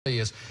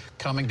Is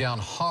coming down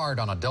hard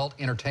on adult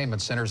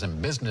entertainment centers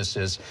and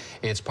businesses.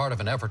 It's part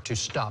of an effort to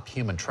stop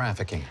human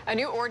trafficking. A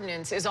new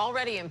ordinance is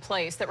already in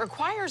place that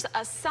requires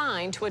a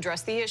sign to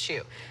address the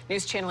issue.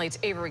 News Channel 8's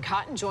Avery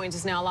Cotton joins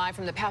us now live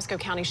from the Pasco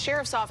County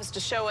Sheriff's Office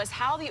to show us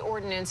how the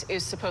ordinance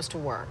is supposed to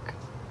work.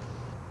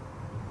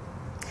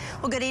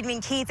 Well, good evening,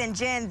 Keith and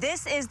Jen.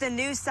 This is the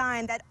new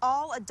sign that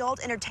all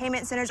adult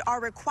entertainment centers are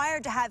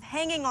required to have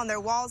hanging on their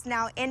walls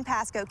now in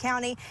Pasco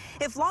County.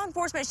 If law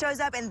enforcement shows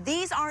up and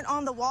these aren't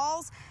on the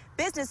walls,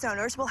 business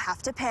owners will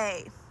have to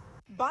pay.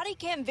 Body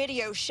cam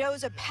video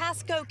shows a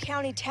Pasco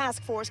County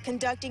task force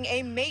conducting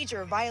a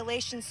major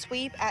violation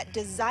sweep at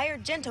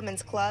Desired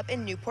Gentlemen's Club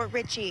in Newport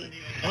Richey.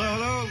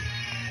 Hello.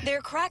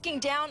 They're cracking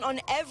down on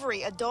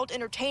every adult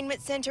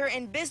entertainment center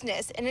and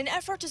business in an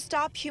effort to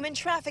stop human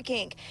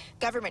trafficking.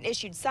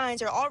 Government-issued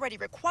signs are already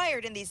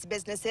required in these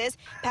businesses.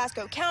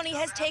 Pasco County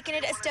has taken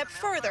it a step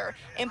further,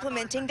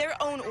 implementing their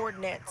own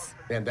ordinance.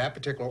 In that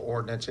particular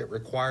ordinance, it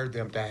required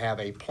them to have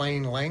a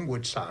plain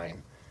language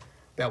sign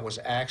that was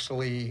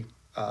actually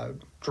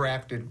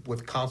drafted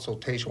with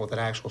consultation with an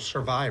actual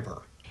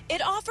survivor.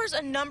 It offers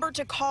a number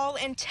to call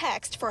and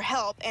text for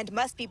help and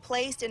must be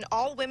placed in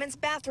all women's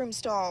bathroom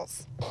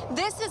stalls.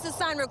 This is a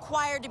sign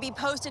required to be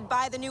posted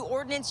by the new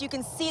ordinance. You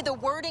can see the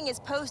wording is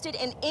posted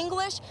in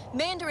English,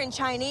 Mandarin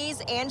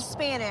Chinese, and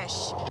Spanish.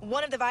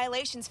 One of the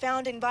violations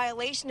found in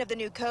violation of the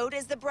new code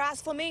is the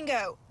brass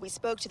flamingo. We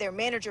spoke to their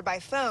manager by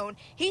phone.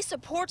 He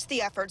supports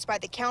the efforts by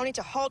the county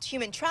to halt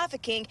human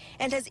trafficking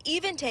and has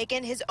even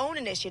taken his own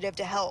initiative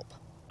to help.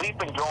 We've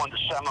been going to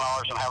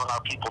seminars and having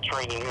our people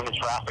trained in human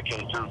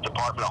trafficking through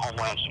Department of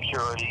Homeland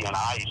Security and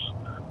ICE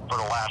for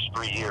the last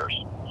 3 years.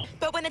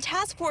 But when the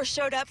task force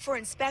showed up for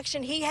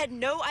inspection, he had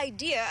no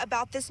idea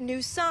about this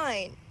new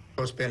sign.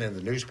 It's been in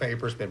the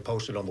newspaper, it's been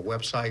posted on the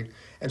website,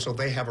 and so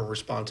they have a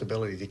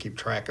responsibility to keep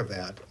track of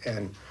that.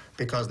 And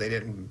because they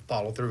didn't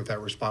follow through with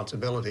that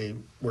responsibility,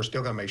 we're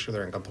still going to make sure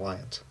they're in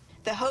compliance.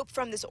 The hope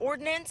from this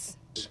ordinance?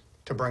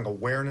 To bring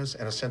awareness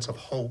and a sense of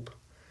hope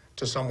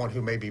to someone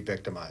who may be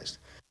victimized.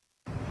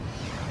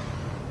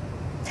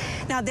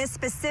 Now, this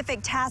specific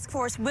task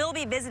force will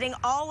be visiting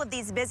all of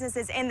these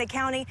businesses in the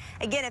county.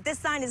 Again, if this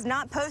sign is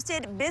not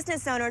posted,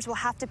 business owners will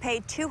have to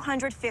pay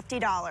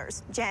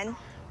 $250. Jen?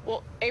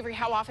 Well, Avery,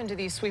 how often do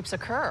these sweeps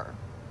occur?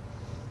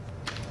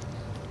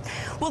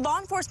 Well, law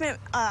enforcement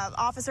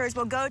officers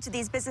will go to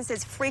these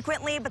businesses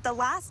frequently, but the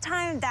last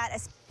time that a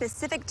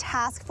specific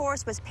task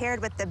force was paired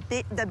with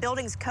the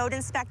building's code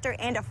inspector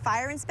and a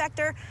fire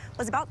inspector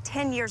was about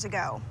 10 years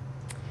ago.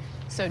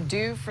 So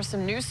due for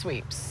some new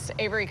sweeps.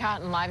 Avery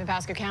Cotton live in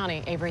Pasco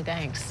County. Avery,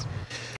 thanks.